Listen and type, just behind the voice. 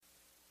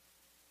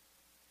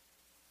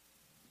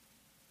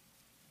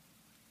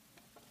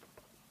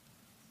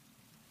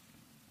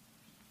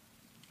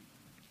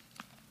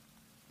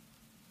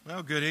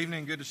Well, good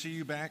evening. Good to see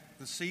you back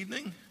this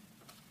evening.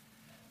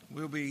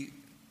 We'll be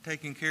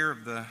taking care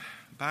of the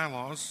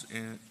bylaws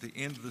at the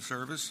end of the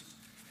service.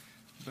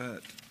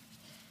 But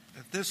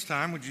at this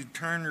time, would you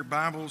turn your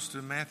Bibles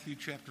to Matthew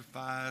chapter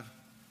 5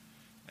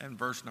 and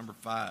verse number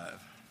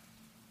 5.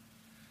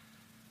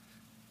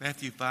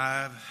 Matthew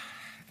 5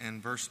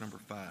 and verse number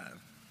 5.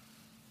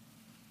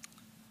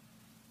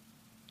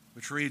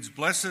 Which reads,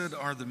 "Blessed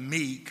are the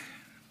meek,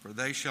 for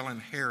they shall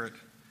inherit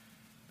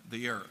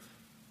the earth."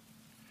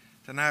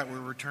 Tonight we're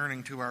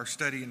returning to our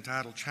study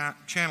entitled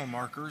Channel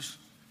Markers.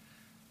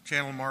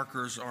 Channel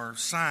markers are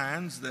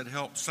signs that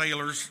help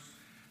sailors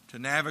to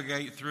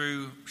navigate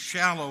through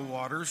shallow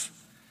waters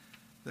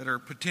that are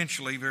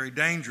potentially very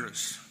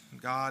dangerous.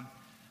 God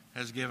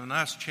has given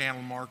us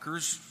channel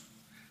markers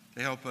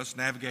to help us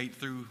navigate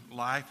through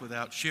life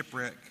without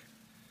shipwreck.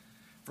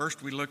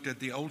 First, we looked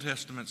at the Old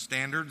Testament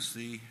standards,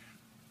 the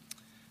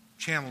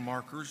channel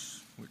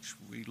markers, which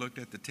we looked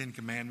at the Ten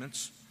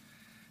Commandments.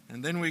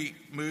 And then we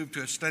moved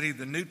to a study of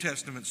the New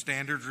Testament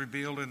standards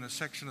revealed in a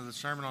section of the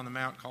Sermon on the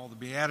Mount called the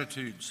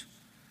Beatitudes.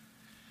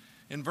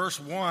 In verse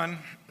 1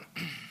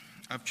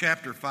 of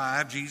chapter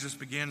 5, Jesus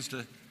begins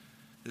to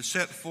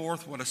set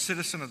forth what a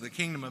citizen of the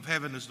kingdom of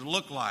heaven is to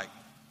look like.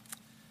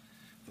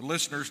 The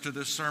listeners to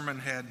this sermon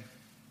had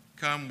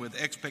come with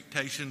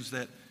expectations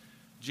that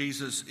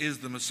Jesus is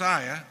the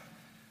Messiah,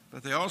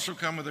 but they also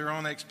come with their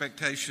own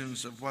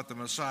expectations of what the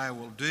Messiah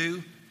will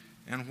do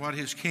and what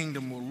his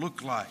kingdom will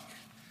look like.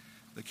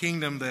 The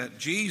kingdom that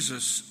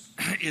Jesus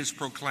is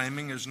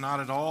proclaiming is not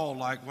at all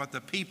like what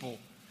the people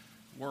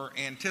were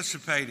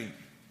anticipating.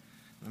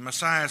 The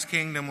Messiah's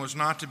kingdom was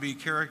not to be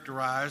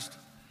characterized,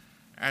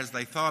 as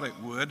they thought it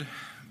would,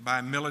 by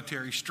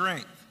military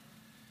strength.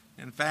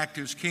 In fact,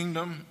 his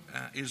kingdom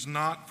is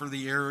not for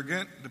the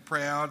arrogant, the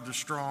proud, the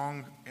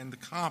strong, and the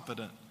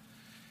competent.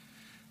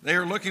 They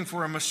are looking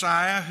for a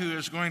Messiah who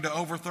is going to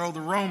overthrow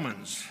the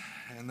Romans,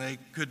 and they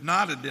could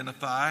not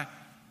identify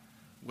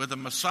with a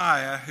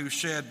Messiah who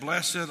said,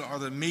 "Blessed are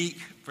the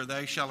meek, for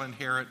they shall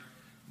inherit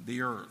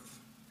the earth."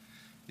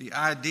 The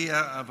idea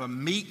of a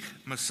meek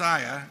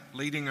Messiah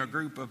leading a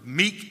group of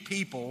meek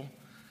people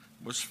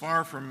was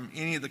far from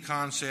any of the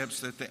concepts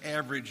that the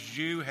average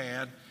Jew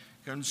had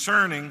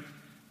concerning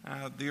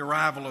the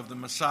arrival of the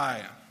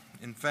Messiah.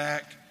 In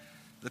fact,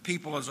 the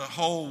people as a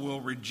whole will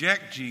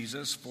reject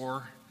Jesus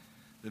for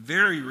the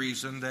very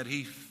reason that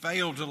he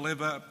failed to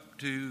live up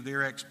to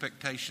their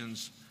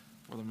expectations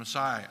for the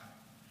Messiah.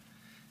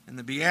 In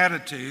the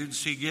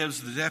Beatitudes, he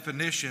gives the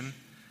definition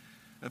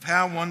of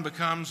how one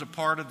becomes a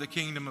part of the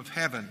kingdom of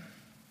heaven.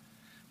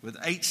 With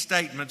 8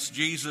 statements,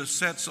 Jesus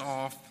sets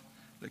off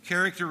the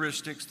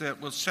characteristics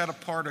that will set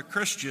apart a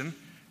Christian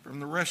from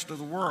the rest of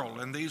the world.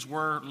 And these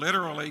were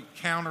literally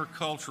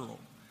countercultural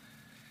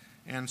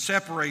and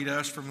separate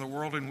us from the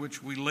world in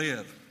which we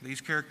live.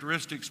 These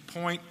characteristics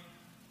point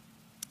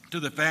to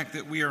the fact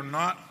that we are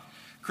not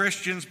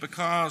Christians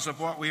because of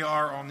what we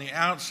are on the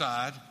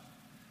outside,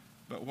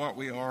 but what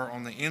we are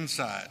on the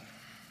inside.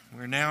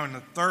 We're now in the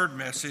third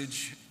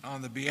message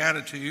on the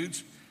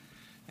Beatitudes,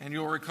 and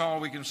you'll recall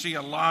we can see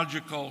a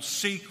logical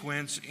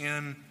sequence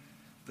in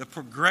the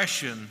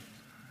progression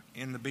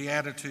in the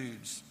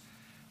Beatitudes.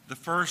 The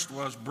first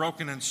was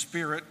broken in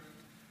spirit,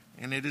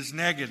 and it is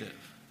negative.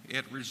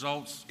 It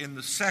results in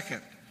the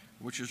second,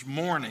 which is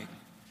mourning.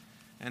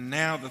 And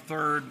now the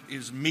third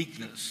is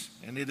meekness,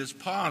 and it is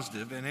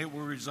positive, and it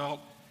will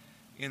result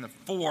in the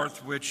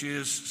fourth, which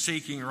is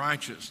seeking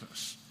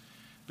righteousness.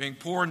 Being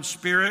poor in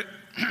spirit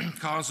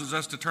causes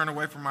us to turn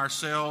away from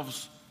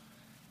ourselves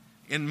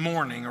in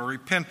mourning or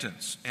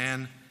repentance.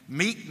 And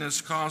meekness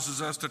causes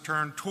us to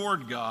turn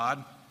toward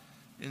God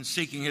in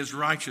seeking his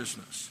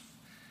righteousness.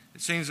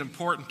 It seems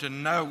important to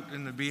note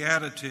in the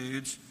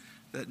Beatitudes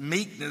that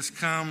meekness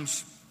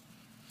comes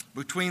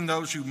between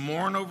those who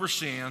mourn over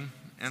sin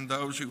and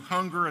those who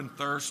hunger and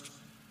thirst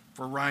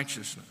for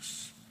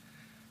righteousness.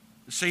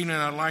 This evening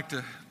I'd like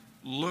to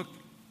look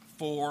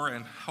for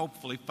and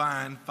hopefully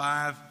find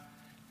 5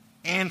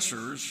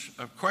 answers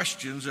of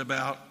questions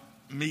about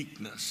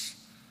meekness.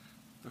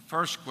 The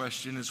first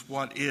question is,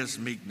 what is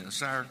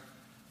meekness? Our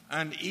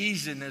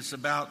uneasiness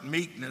about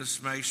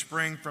meekness may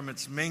spring from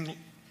its meaning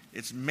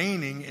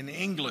in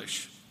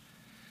English.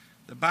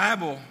 The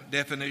Bible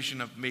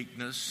definition of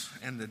meekness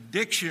and the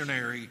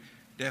dictionary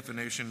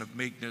definition of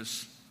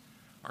meekness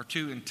are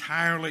 2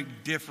 entirely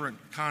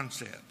different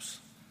concepts.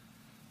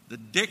 The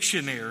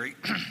dictionary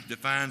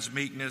defines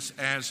meekness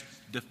as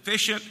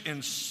deficient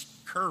in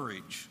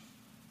courage.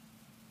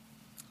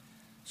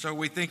 So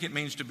we think it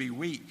means to be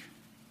weak.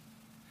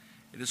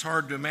 It is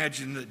hard to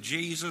imagine that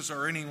Jesus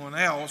or anyone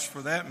else,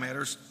 for that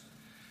matter,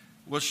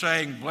 was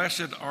saying,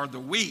 "Blessed are the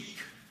weak."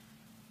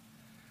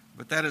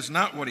 But that is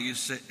not what he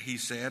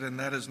said, and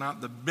that is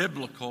not the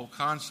biblical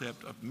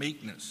concept of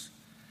meekness.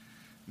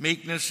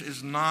 Meekness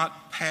is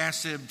not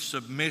passive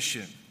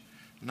submission,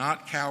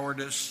 not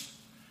cowardice,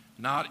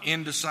 not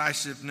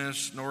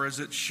indecisiveness, nor is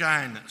it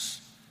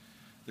shyness.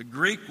 The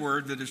Greek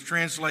word that is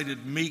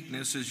translated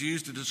meekness is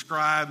used to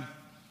describe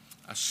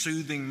a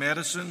soothing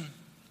medicine,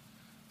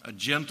 a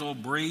gentle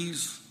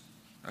breeze,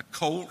 a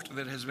colt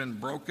that has been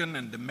broken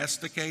and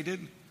domesticated,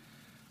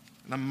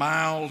 and a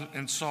mild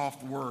and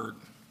soft word.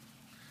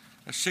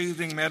 A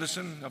soothing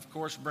medicine, of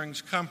course,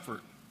 brings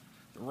comfort.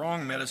 The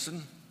wrong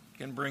medicine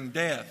can bring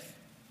death.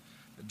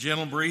 A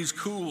gentle breeze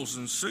cools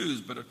and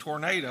soothes, but a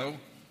tornado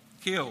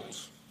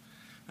kills.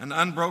 An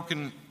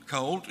unbroken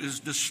colt is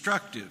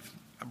destructive.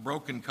 A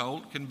broken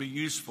colt can be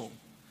useful.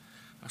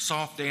 A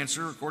soft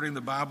answer, according to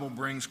the Bible,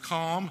 brings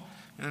calm,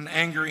 and an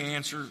angry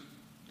answer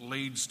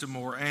leads to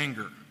more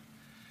anger.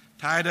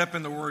 Tied up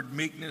in the word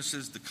meekness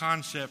is the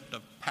concept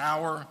of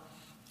power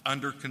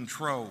under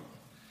control.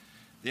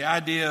 The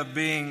idea of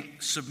being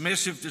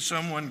submissive to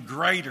someone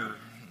greater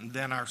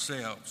than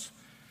ourselves.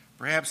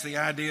 Perhaps the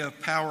idea of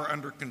power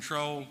under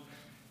control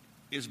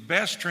is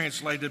best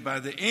translated by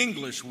the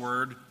English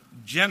word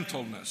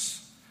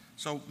gentleness.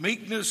 So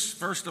meekness,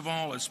 first of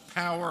all, is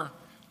power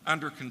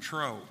under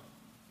control.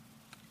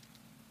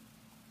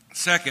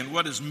 Second,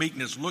 what does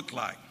meekness look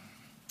like?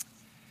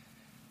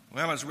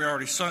 Well, as we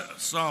already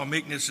saw,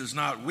 meekness is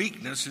not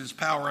weakness, it is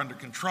power under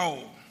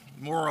control.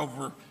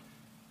 Moreover,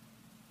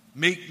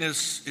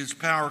 meekness is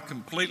power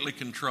completely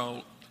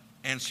controlled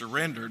and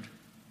surrendered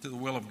to the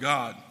will of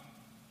God.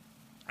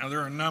 Now,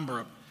 there are a number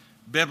of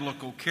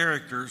biblical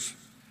characters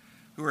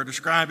who are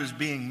described as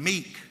being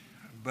meek,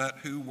 but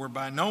who were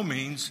by no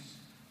means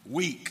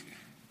weak.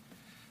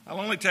 I'll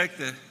only take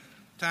the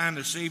time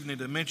this evening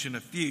to mention a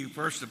few.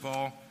 First of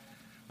all,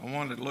 I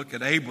wanted to look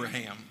at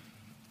Abraham.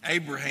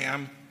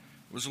 Abraham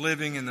was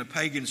living in the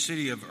pagan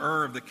city of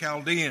Ur of the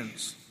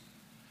Chaldeans.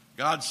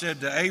 God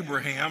said to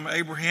Abraham,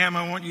 Abraham,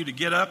 I want you to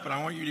get up and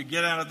I want you to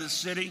get out of this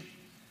city.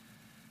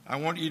 I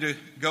want you to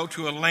go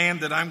to a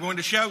land that I'm going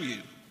to show you.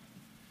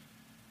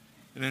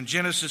 And in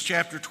Genesis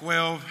chapter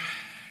 12,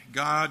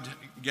 God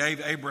gave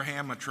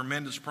Abraham a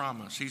tremendous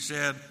promise. He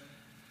said,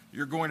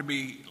 you're going to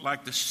be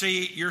like the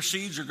sea, your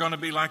seeds are going to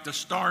be like the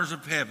stars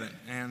of heaven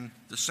and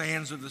the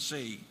sands of the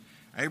sea.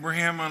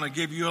 Abraham, I'm going to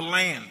give you a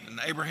land. And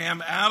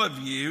Abraham, out of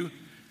you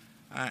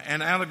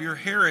and out of your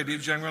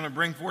heritage, I'm going to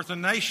bring forth a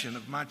nation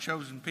of my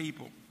chosen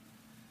people.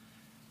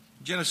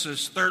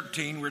 Genesis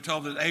 13, we're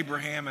told that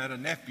Abraham had a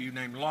nephew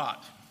named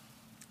Lot,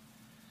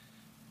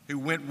 who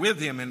went with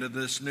him into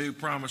this new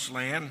promised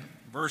land.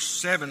 Verse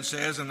 7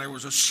 says, and there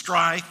was a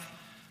strife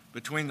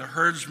between the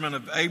herdsmen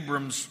of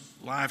Abram's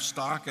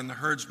livestock and the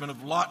herdsmen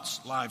of Lot's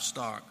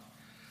livestock.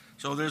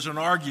 So there's an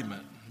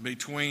argument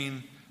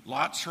between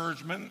Lot's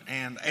herdsmen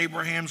and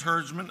Abraham's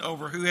herdsmen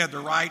over who had the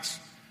rights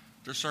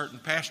to certain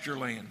pasture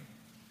land.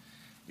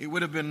 It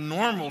would have been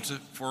normal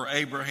for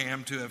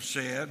Abraham to have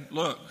said,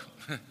 look,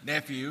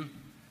 nephew,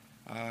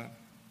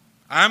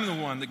 I'm the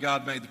one that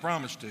God made the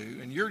promise to,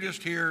 and you're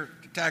just here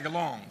to tag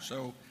along.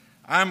 So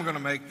I'm going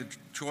to make the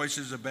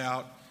choices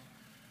about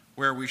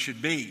where we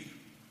should be.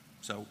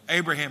 So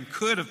Abraham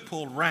could have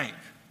pulled rank.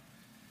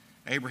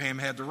 Abraham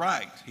had the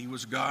right. He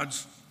was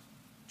God's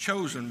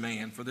chosen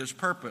man for this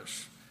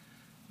purpose.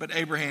 But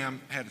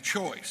Abraham had a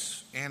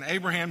choice, and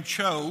Abraham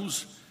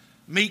chose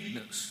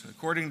meekness.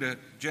 According to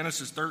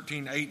Genesis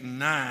 13, 8, and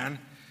 9,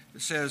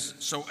 it says,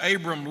 so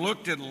Abram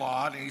looked at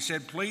Lot, and he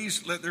said,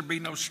 please let there be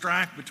no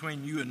strife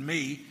between you and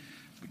me,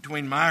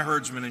 between my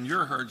herdsmen and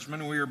your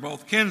herdsmen. We are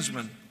both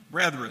kinsmen,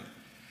 brethren.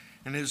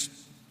 And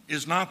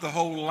is not the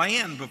whole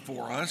land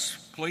before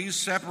us? Please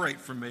separate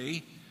from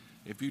me.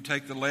 If you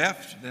take the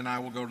left, then I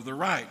will go to the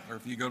right. Or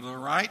if you go to the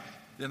right,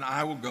 then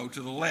I will go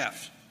to the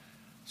left.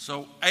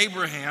 So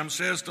Abraham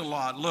says to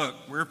Lot, look,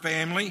 we're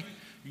family.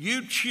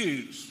 You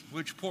choose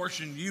which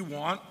portion you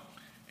want,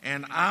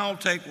 and I'll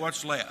take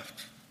what's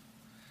left.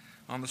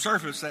 On the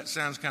surface, that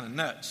sounds kind of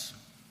nuts.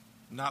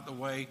 Not the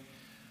way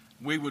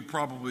we would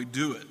probably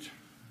do it.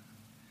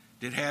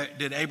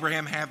 Did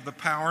Abraham have the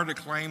power to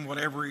claim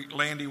whatever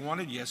land he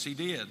wanted? Yes, he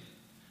did.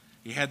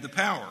 He had the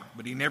power,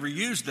 but he never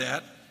used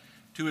that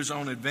to his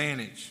own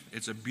advantage.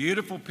 It's a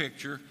beautiful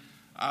picture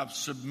of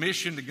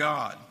submission to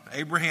God.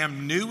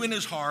 Abraham knew in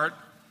his heart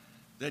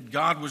that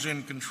God was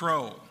in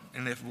control.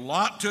 And if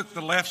Lot took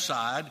the left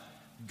side,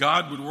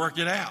 God would work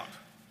it out.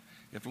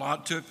 If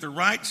Lot took the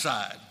right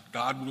side,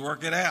 God would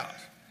work it out.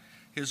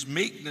 His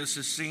meekness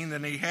is seen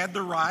that he had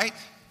the right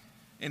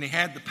and he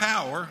had the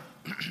power,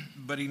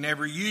 but he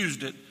never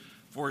used it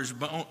for his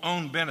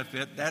own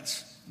benefit.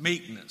 That's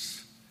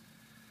meekness.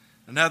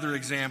 Another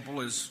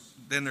example is,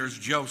 then there's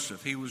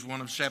Joseph. He was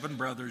one of 7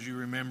 brothers, you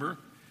remember.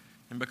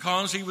 And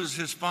because he was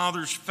his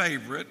father's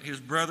favorite, his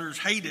brothers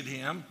hated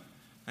him.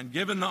 And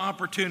given the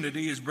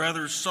opportunity, his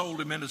brothers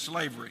sold him into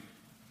slavery.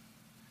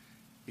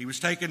 He was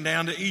taken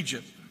down to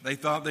Egypt. They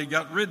thought they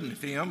got rid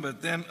of him,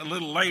 but then a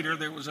little later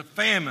there was a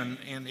famine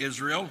in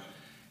Israel,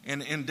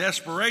 and in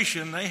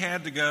desperation they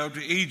had to go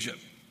to Egypt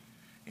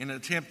in an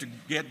attempt to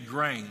get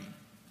grain.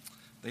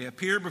 They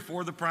appear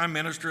before the prime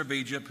minister of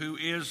Egypt, who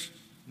is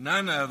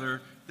none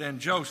other than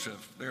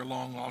Joseph, their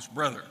long-lost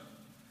brother,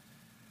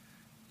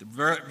 the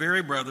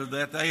very brother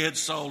that they had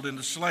sold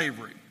into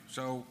slavery.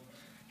 So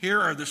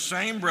here are the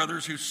same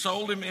brothers who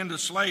sold him into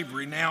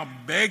slavery now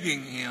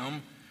begging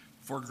him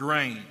for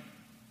grain.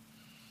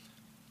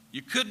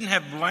 You couldn't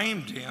have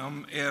blamed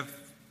him if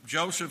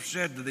Joseph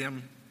said to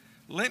them,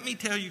 Let me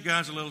tell you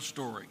guys a little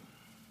story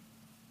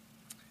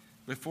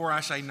before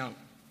I say no.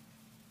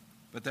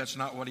 But that's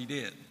not what he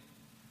did.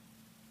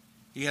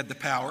 He had the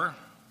power,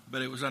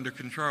 but it was under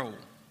control.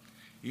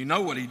 You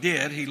know what he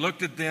did. He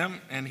looked at them,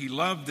 and he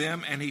loved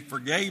them, and he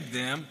forgave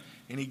them,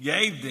 and he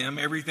gave them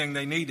everything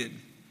they needed.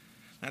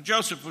 Now,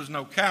 Joseph was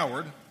no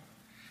coward.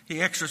 He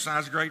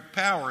exercised great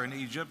power in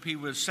Egypt. He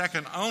was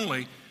second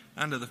only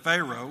under the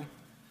Pharaoh.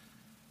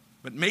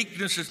 But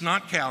meekness is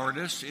not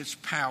cowardice. It's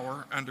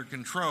power under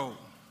control.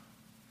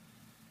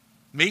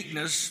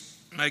 Meekness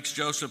makes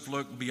Joseph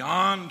look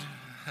beyond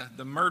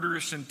the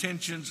murderous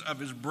intentions of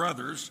his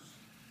brothers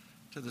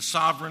to the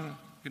sovereign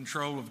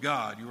control of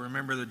God. You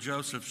remember that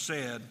Joseph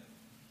said,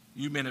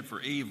 "You meant it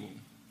for evil,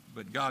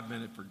 but God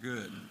meant it for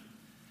good."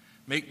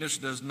 Meekness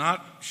does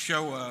not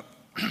show up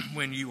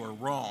when you are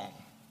wrong.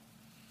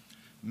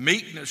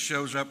 Meekness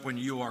shows up when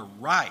you are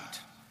right,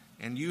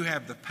 and you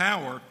have the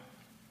power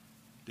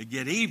to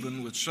get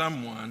even with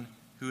someone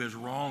who has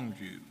wronged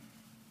you.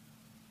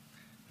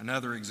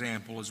 Another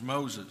example is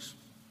Moses.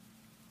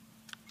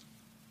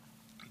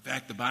 In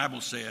fact, the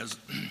Bible says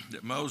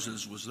that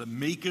Moses was the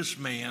meekest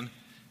man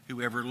who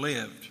ever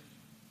lived.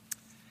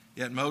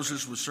 Yet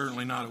Moses was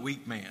certainly not a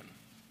weak man.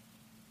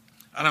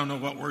 I don't know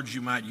what words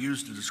you might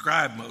use to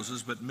describe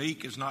Moses, but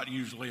meek is not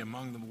usually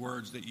among the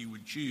words that you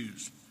would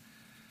choose.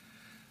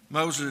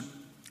 Moses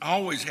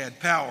always had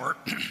power,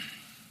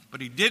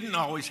 but he didn't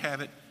always have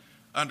it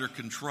under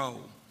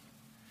control.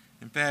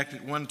 In fact,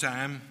 at one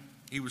time,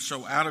 he was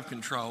so out of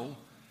control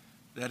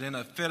that in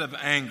a fit of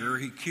anger,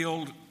 he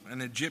killed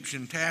an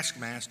Egyptian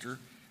taskmaster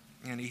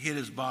and he hid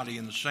his body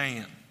in the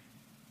sand.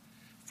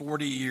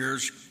 40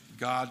 years,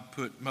 God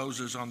put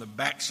Moses on the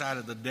backside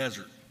of the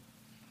desert,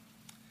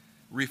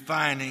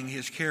 refining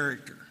his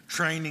character,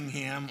 training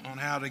him on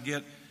how to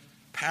get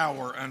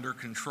power under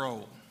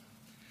control.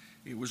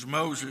 It was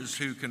Moses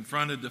who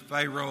confronted the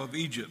Pharaoh of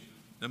Egypt,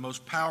 the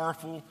most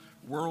powerful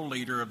world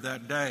leader of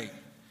that day,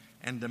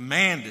 and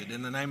demanded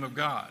in the name of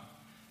God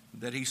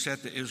that he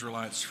set the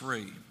Israelites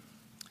free.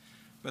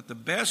 But the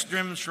best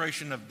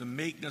demonstration of the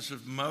meekness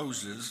of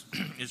Moses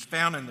is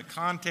found in the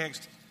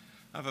context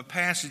of a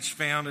passage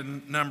found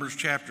in Numbers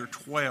chapter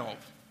 12,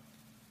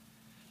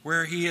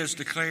 where he is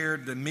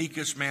declared the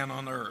meekest man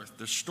on earth.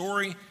 The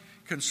story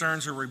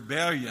concerns a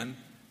rebellion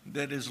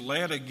that is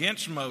led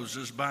against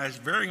Moses by his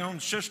very own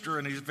sister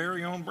and his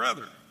very own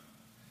brother.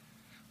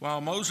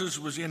 While Moses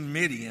was in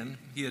Midian,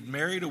 he had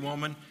married a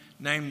woman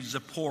named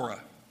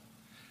Zipporah.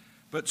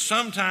 But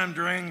sometime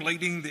during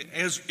leading the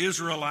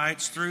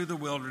Israelites through the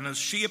wilderness,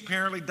 she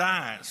apparently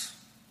dies.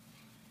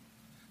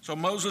 So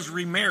Moses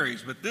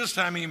remarries, but this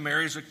time he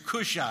marries a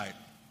Cushite,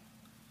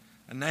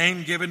 a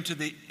name given to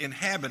the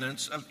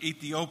inhabitants of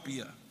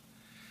Ethiopia.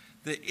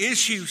 The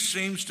issue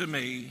seems to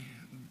me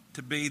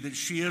to be that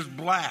she is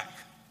black,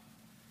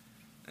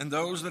 and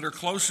those that are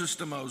closest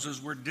to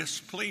Moses were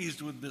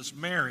displeased with this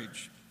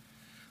marriage.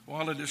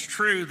 While it is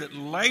true that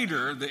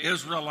later the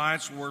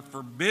Israelites were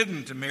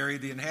forbidden to marry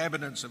the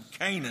inhabitants of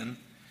Canaan,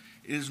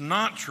 it is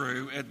not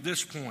true at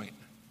this point.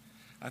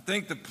 I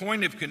think the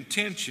point of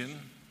contention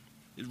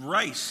is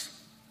race.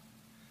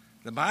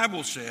 The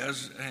Bible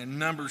says in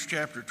Numbers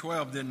chapter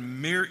 12, then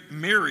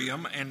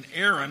Miriam and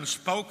Aaron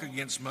spoke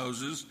against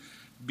Moses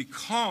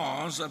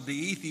because of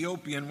the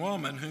Ethiopian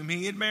woman whom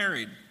he had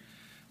married.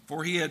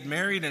 For he had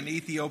married an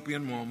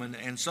Ethiopian woman,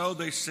 and so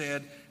they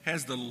said,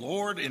 has the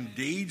Lord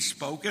indeed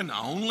spoken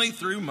only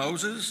through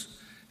Moses?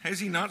 Has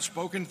he not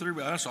spoken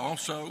through us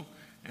also?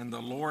 And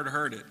the Lord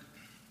heard it.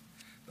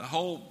 The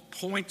whole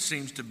point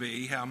seems to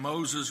be how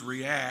Moses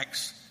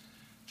reacts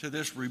to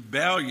this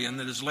rebellion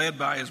that is led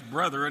by his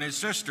brother and his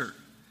sister.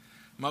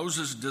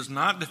 Moses does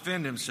not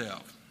defend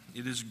himself.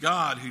 It is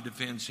God who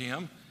defends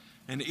him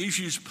and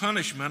issues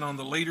punishment on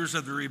the leaders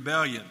of the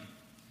rebellion.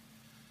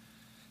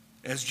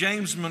 As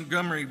James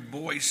Montgomery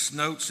Boyce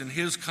notes in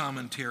his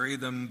commentary,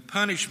 the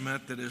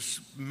punishment that is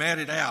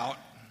meted out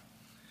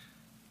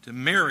to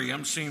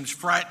Miriam seems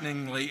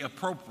frighteningly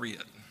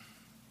appropriate.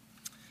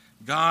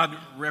 God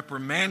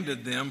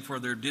reprimanded them for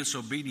their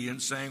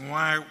disobedience, saying,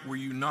 why were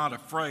you not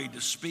afraid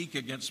to speak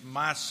against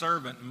my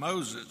servant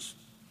Moses?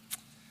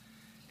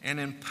 And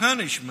in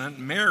punishment,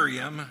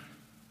 Miriam,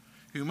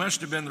 who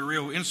must have been the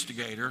real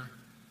instigator,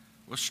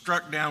 was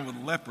struck down with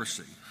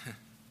leprosy.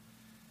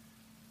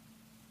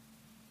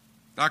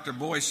 Dr.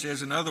 Boyce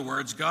says, in other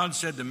words, God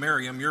said to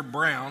Miriam, you're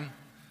brown,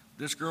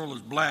 this girl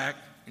is black,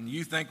 and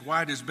you think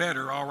white is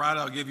better. All right,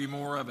 I'll give you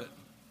more of it.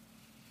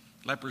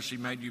 Leprosy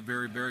made you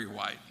very, very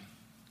white.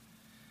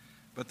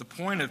 But the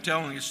point of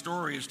telling his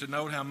story is to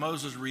note how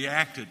Moses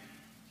reacted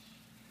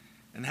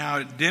and how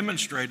it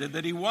demonstrated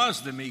that he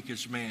was the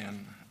meekest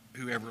man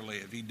who ever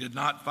lived. He did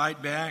not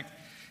fight back.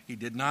 He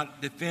did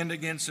not defend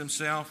against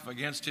himself,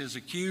 against his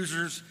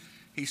accusers.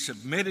 He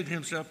submitted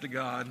himself to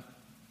God,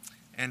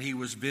 and he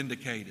was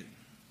vindicated.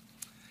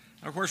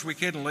 Of course, we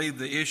couldn't leave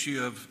the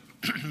issue of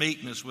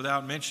meekness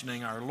without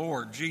mentioning our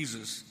Lord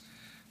Jesus.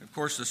 Of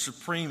course, the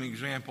supreme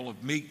example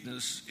of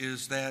meekness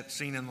is that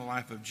seen in the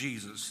life of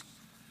Jesus.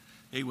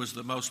 He was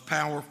the most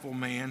powerful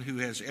man who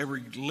has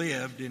ever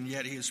lived, and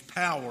yet his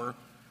power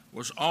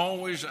was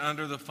always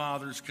under the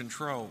Father's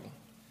control.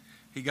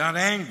 He got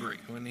angry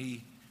when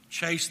he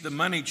chased the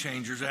money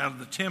changers out of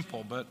the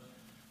temple, but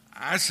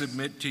I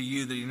submit to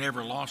you that he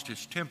never lost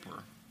his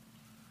temper.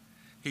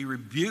 He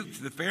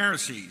rebuked the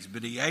Pharisees,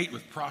 but he ate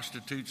with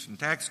prostitutes and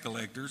tax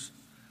collectors.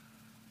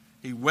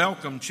 He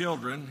welcomed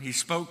children. He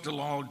spoke to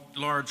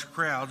large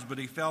crowds, but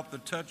he felt the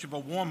touch of a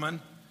woman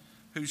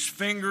whose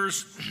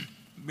fingers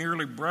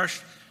merely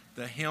brushed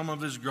the hem of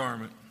his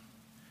garment.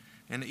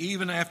 And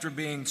even after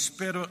being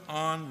spit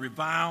on,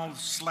 reviled,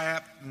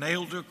 slapped,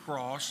 nailed to a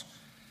cross,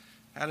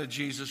 how did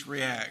Jesus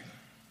react?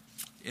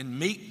 In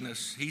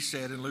meekness, he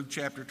said in Luke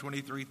chapter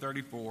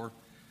 23:34,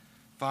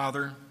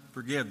 Father,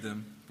 forgive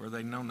them, for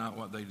they know not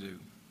what they do.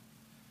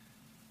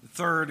 The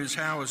third is,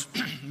 how is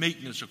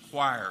meekness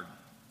acquired?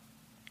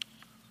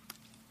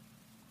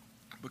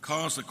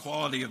 Because the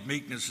quality of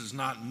meekness is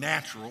not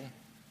natural,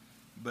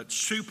 but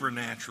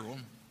supernatural,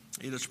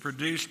 it is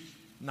produced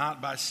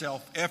not by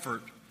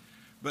self-effort,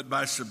 but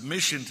by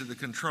submission to the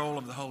control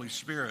of the Holy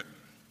Spirit.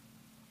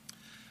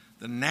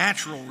 The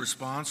natural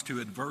response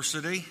to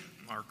adversity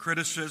or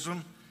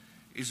criticism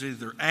is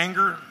either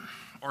anger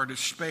or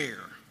despair.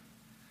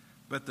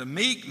 But the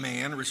meek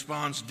man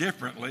responds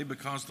differently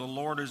because the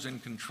Lord is in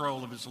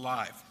control of his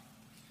life.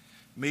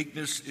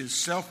 Meekness is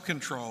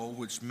self-control,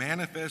 which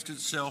manifests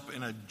itself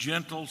in a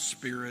gentle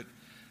spirit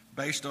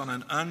based on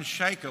an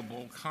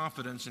unshakable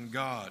confidence in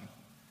God.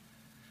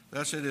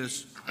 Thus, it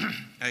is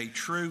a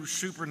true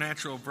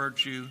supernatural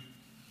virtue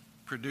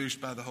produced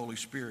by the Holy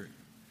Spirit.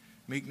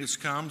 Meekness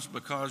comes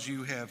because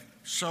you have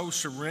so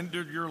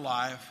surrendered your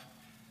life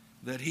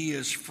that He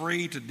is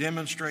free to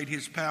demonstrate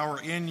His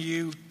power in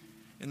you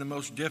in the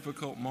most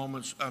difficult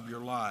moments of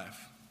your life.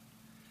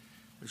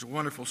 There's a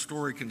wonderful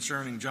story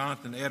concerning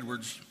Jonathan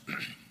Edwards.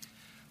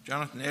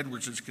 Jonathan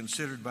Edwards is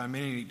considered by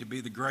many to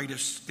be the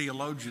greatest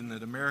theologian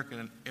that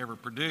America ever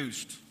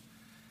produced.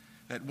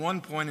 At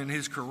one point in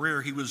his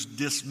career, he was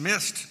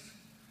dismissed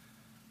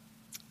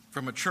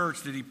from a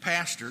church that he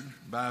pastored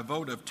by a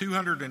vote of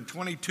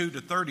 222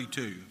 to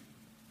 32.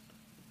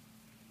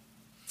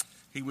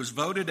 He was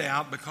voted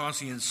out because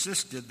he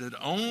insisted that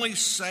only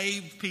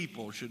saved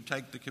people should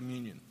take the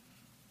communion.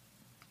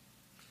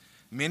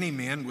 Many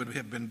men would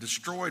have been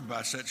destroyed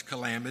by such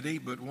calamity,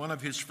 but one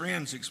of his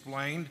friends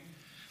explained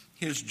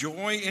his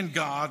joy in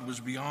God was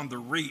beyond the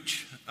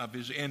reach of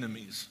his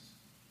enemies.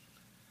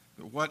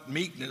 But what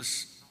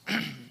meekness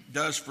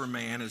does for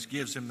man is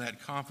gives him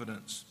that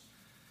confidence.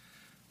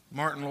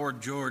 Martin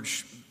Lloyd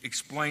George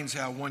explains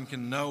how one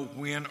can know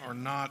when or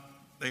not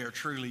they are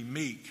truly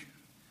meek.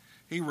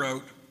 He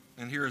wrote,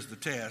 and here is the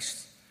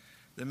test: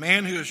 the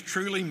man who is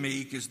truly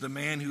meek is the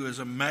man who is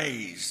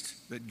amazed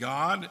that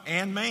God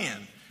and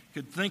man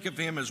could think of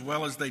him as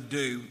well as they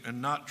do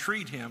and not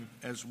treat him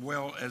as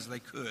well as they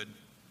could.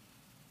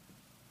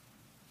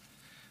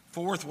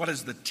 Fourth, what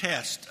is the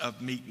test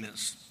of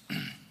meekness?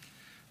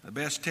 The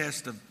best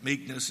test of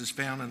meekness is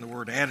found in the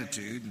word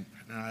attitude.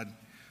 And I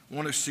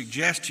want to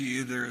suggest to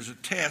you there is a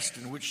test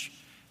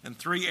in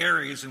three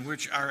areas in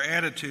which our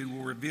attitude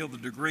will reveal the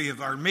degree of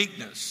our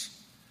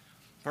meekness.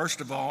 First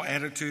of all,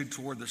 attitude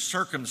toward the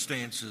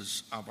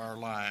circumstances of our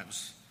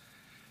lives.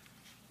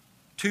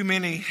 Too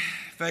many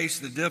face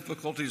the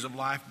difficulties of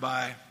life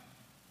by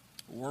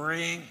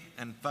worrying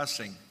and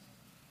fussing.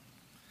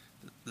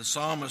 The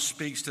psalmist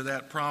speaks to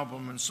that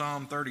problem in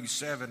Psalm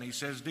 37. He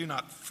says, "Do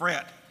not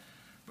fret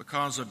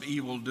because of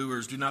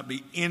evildoers. Do not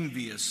be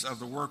envious of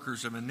the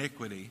workers of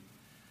iniquity.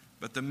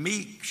 But the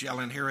meek shall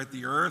inherit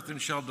the earth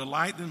and shall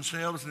delight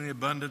themselves in the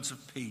abundance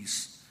of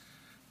peace.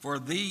 For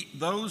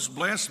those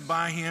blessed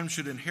by him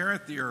should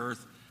inherit the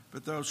earth,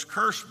 but those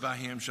cursed by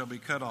him shall be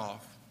cut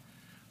off.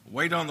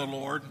 Wait on the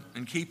Lord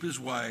and keep his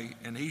way,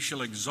 and he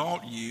shall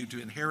exalt you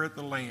to inherit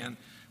the land.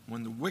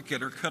 When the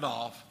wicked are cut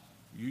off,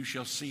 you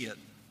shall see it."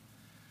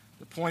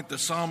 The point the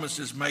psalmist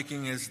is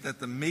making is that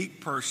the meek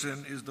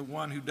person is the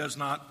one who does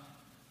not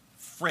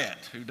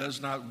fret, who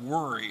does not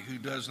worry, who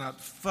does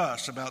not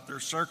fuss about their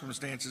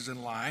circumstances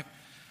in life,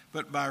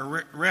 but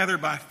rather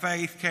by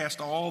faith cast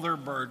all their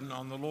burden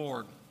on the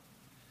Lord.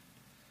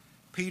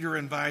 Peter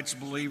invites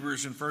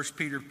believers in 1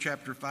 Peter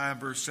chapter 5,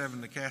 verse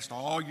 7 to cast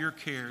all your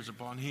cares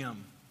upon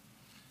him,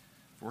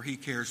 for he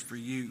cares for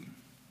you.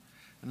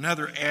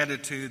 Another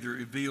attitude that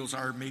reveals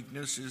our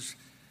meekness is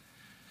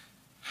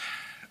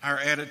our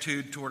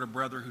attitude toward a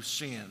brother who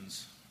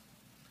sins.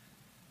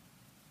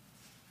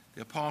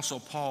 The Apostle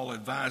Paul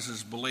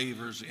advises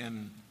believers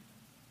in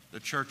the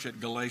church at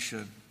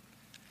Galatia,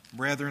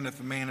 "Brethren, if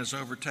a man is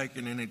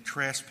overtaken in a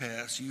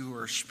trespass, you who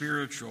are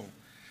spiritual,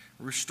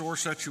 restore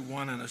such a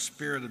one in a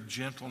spirit of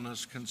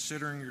gentleness,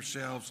 considering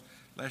yourselves,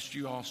 lest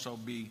you also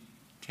be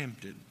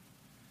tempted."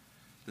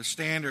 The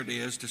standard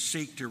is to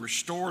seek to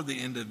restore the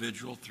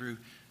individual through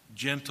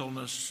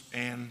gentleness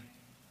and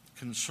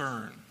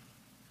concern.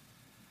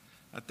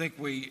 I think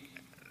we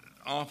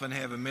often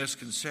have a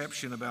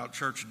misconception about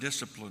church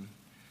discipline.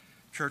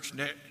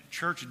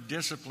 Church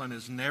discipline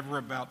is never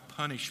about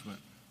punishment.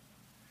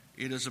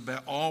 It is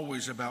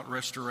always about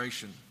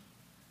restoration.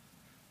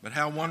 But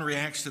how one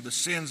reacts to the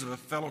sins of a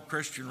fellow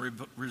Christian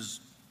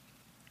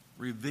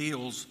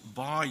reveals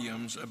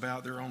volumes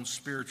about their own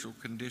spiritual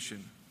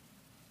condition.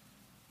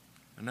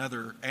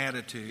 Another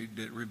attitude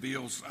that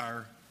reveals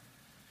our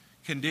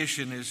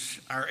condition is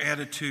our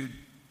attitude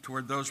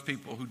toward those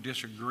people who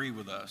disagree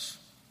with us.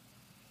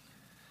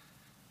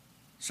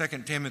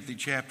 2 Timothy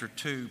chapter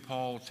 2,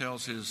 Paul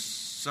tells his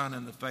son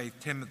in the faith,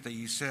 Timothy,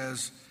 he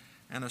says,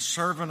 "And a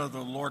servant of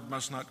the Lord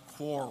must not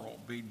quarrel,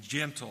 be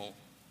gentle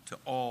to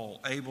all,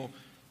 able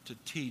to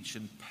teach,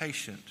 and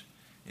patient,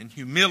 in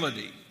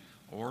humility,"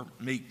 or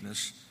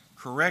meekness,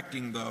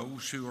 "correcting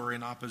those who are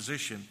in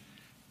opposition,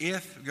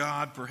 if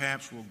God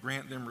perhaps will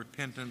grant them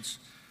repentance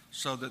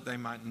so that they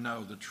might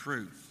know the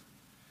truth."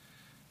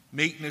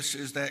 Meekness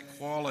is that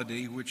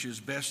quality which is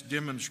best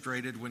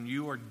demonstrated when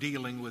you are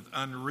dealing with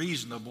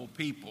unreasonable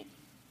people.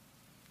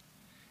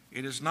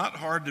 It is not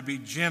hard to be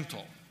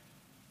gentle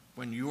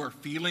when you are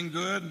feeling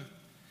good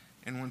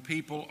and when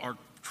people are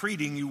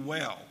treating you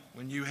well,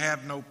 when you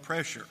have no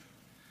pressure.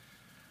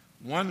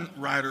 One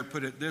writer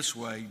put it this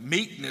way: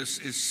 meekness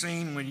is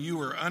seen when you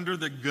are under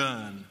the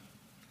gun,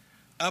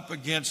 up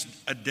against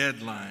a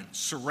deadline,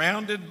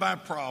 surrounded by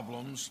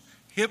problems,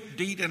 hip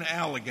deep in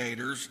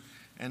alligators,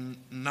 and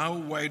no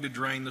way to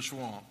drain the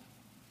swamp.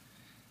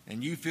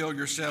 And you feel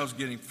yourselves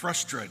getting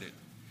frustrated.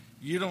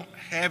 You don't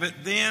have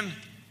it then,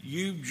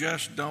 you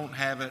just don't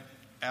have it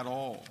at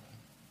all.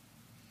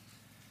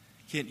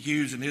 Kent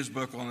Hughes, in his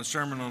book on the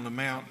Sermon on the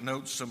Mount,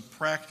 notes some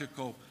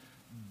practical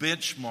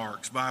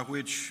benchmarks by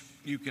which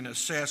you can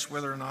assess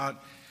whether or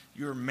not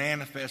you're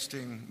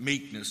manifesting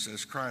meekness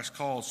as Christ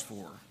calls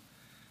for.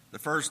 The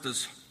first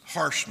is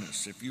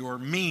harshness. If you are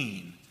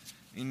mean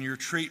in your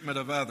treatment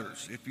of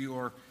others,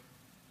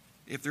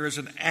 if there is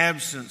an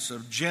absence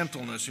of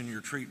gentleness in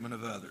your treatment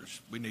of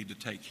others, we need to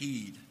take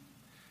heed.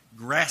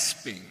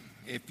 Grasping.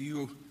 If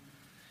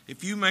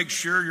you make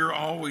sure you're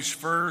always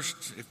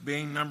first, if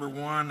being number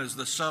one is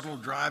the subtle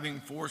driving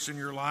force in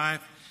your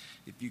life,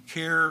 if you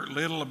care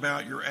little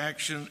about your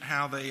action,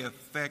 how they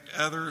affect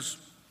others,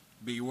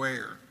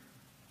 beware.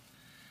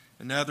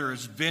 Another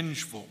is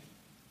vengeful.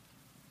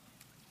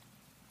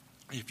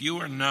 If you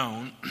are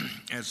known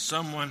as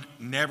someone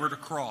never to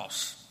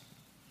cross,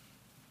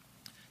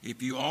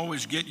 if you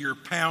always get your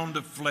pound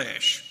of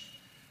flesh,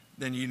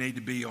 then you need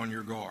to be on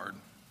your guard.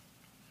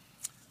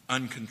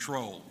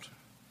 Uncontrolled.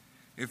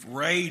 If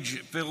rage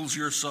fills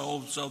your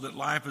soul so that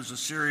life is a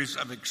series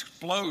of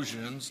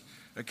explosions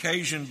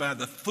occasioned by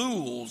the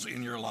fools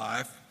in your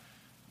life,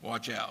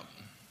 watch out.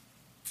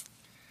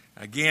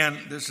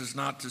 Again, this is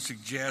not to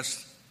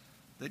suggest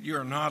that you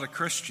are not a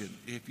Christian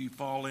if you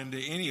fall into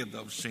any of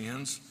those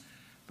sins,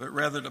 but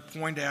rather to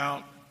point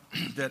out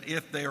that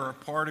if they are a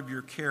part of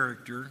your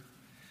character,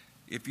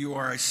 if you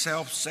are a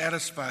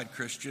self-satisfied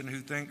Christian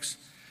who thinks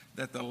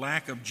that the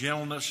lack of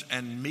gentleness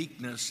and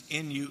meekness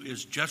in you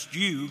is just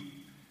you,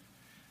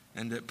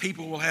 and that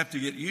people will have to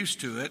get used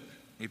to it,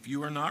 if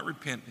you are not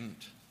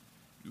repentant,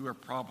 you are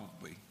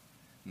probably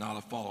not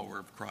a follower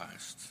of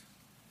Christ.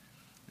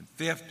 And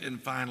fifth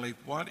and finally,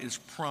 what is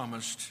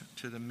promised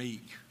to the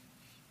meek?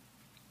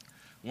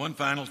 One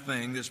final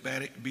thing, this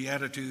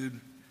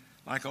beatitude,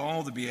 like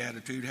all the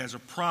beatitude, has a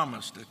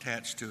promise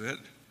attached to it.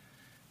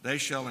 They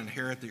shall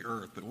inherit the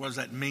earth. But what does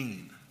that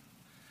mean?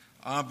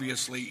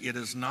 Obviously, it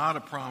is not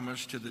a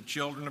promise to the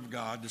children of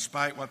God,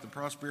 despite what the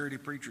prosperity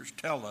preachers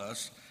tell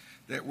us,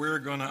 that we're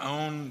going to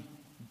own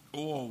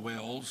oil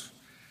wells,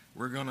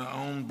 we're going to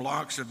own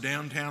blocks of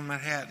downtown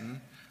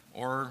Manhattan,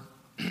 or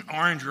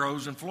orange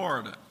groves in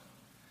Florida.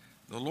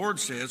 The Lord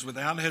says,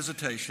 without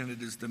hesitation,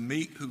 it is the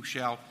meek who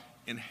shall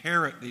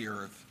inherit the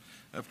earth.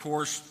 Of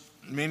course,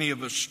 many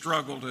of us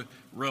struggle to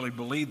really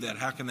believe that.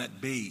 How can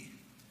that be?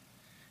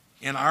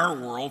 In our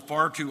world,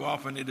 far too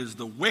often it is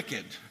the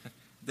wicked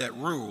that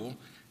rule,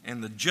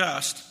 and the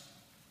just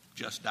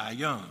die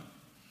young.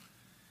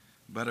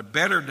 But a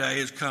better day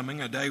is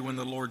coming, a day when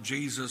the Lord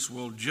Jesus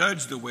will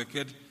judge the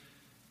wicked,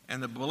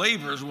 and the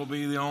believers will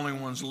be the only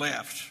ones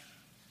left.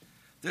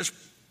 This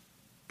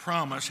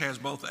promise has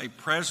both a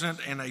present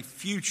and a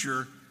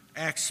future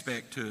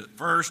aspect to it.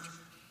 First,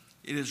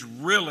 it is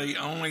really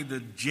only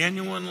the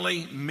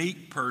genuinely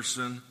meek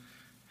person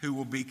who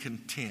will be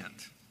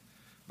content,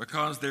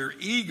 because their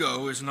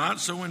ego is not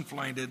so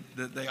inflated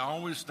that they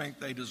always think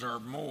they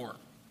deserve more.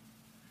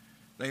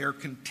 They are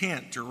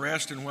content to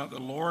rest in what the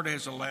Lord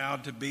has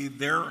allowed to be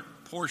their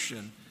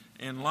portion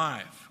in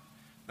life.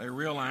 They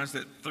realize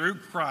that through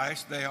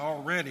Christ they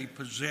already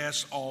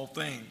possess all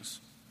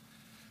things.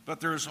 But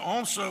there's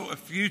also a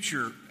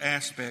future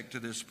aspect to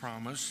this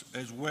promise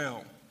as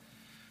well.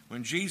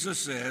 When Jesus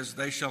says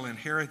they shall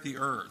inherit the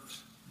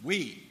earth,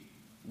 we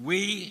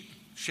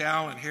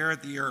shall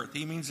inherit the earth,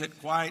 he means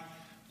it quite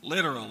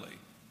literally.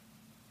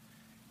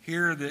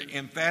 Here the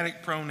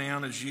emphatic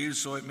pronoun is used,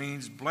 so it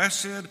means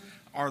blessed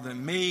are the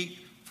meek,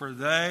 for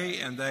they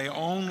and they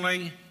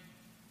only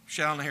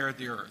shall inherit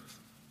the earth.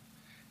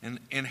 And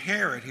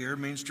inherit here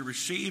means to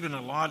receive an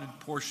allotted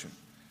portion.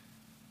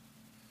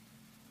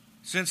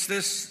 Since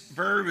this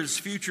verb is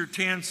future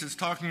tense, it's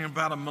talking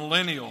about a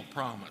millennial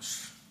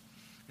promise.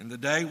 in the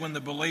day when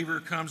the believer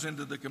comes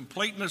into the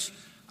completeness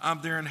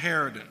of their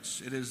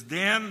inheritance. It is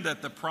then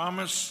that the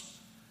promise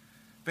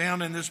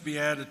found in this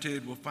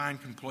beatitude will find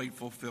complete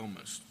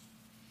fulfillment.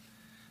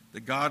 The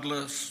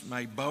godless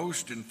may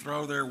boast and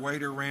throw their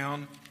weight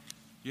around,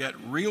 yet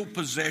real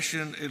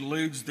possession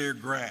eludes their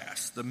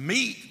grasp. The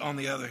meek, on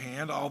the other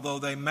hand, although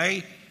they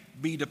may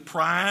be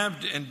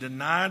deprived and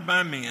denied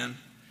by men,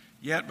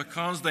 yet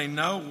because they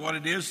know what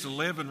it is to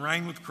live and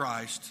reign with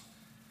Christ,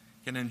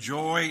 can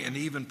enjoy and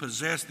even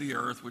possess the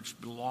earth which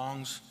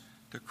belongs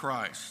to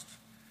Christ.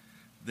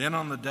 Then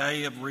on the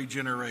day of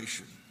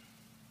regeneration,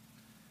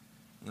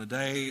 on the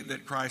day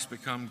that Christ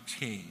becomes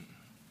king,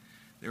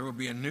 there will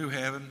be a new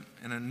heaven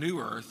and a new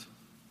earth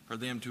for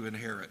them to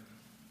inherit.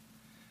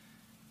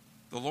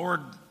 The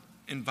Lord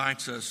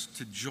invites us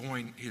to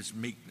join his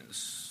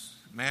meekness.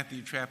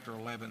 Matthew chapter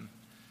 11,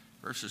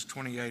 verses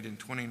 28 and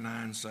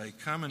 29 say,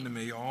 "Come unto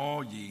me,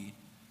 all ye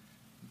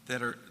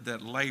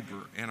that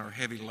labor and are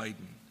heavy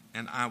laden,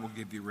 and I will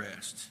give you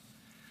rest.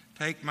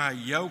 Take my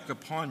yoke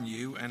upon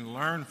you and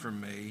learn from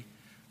me,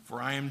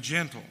 for I am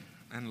gentle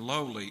and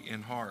lowly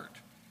in heart,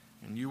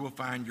 and you will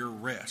find your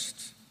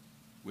rest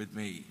with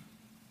me."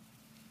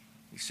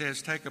 He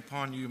says, take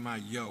upon you my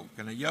yoke.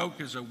 And a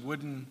yoke is a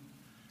wooden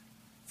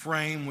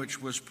frame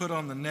which was put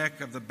on the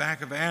neck of the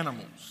back of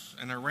animals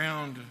and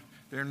around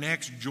their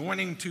necks,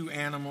 joining two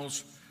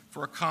animals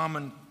for a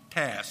common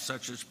task,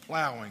 such as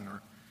plowing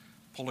or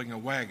pulling a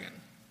wagon.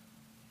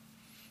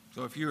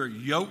 So if you are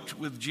yoked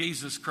with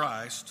Jesus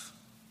Christ,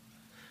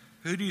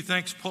 who do you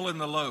think's pulling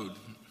the load?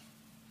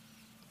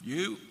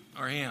 You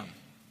or him?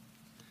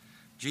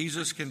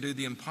 Jesus can do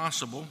the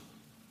impossible,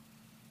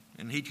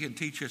 and he can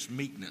teach us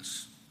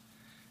meekness.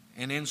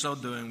 And in so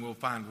doing, we'll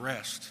find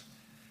rest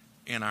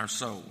in our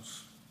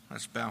souls.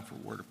 Let's bow for a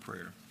word of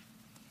prayer.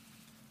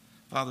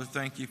 Father,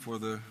 thank you for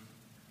the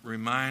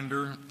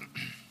reminder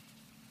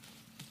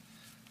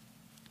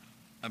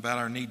about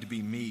our need to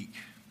be meek.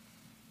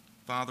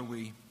 Father,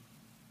 we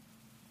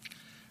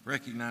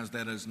recognize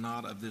that is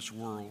not of this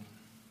world.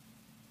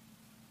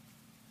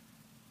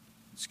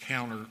 It's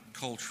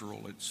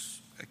countercultural.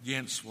 It's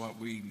against what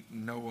we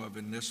know of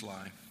in this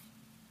life.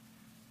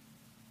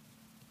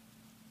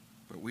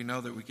 But we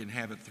know that we can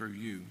have it through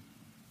you.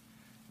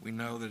 We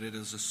know that it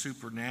is a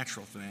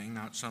supernatural thing,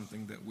 not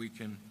something that we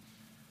can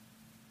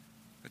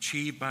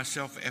achieve by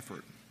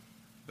self-effort,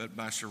 but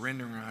by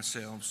surrendering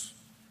ourselves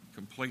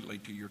completely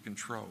to your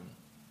control.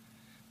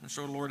 And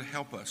so, Lord,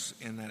 help us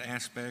in that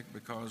aspect,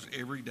 because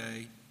every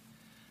day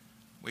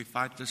we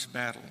fight this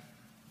battle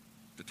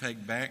to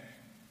take back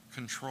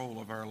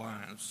control of our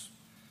lives.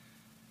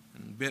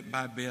 And bit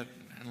by bit,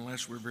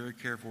 unless we're very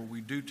careful, we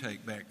do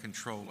take back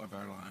control of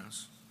our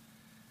lives.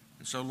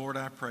 And so, Lord,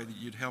 I pray that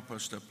you'd help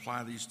us to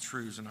apply these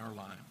truths in our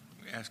life.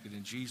 We ask it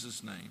in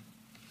Jesus' name.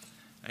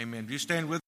 Amen. Do you stand with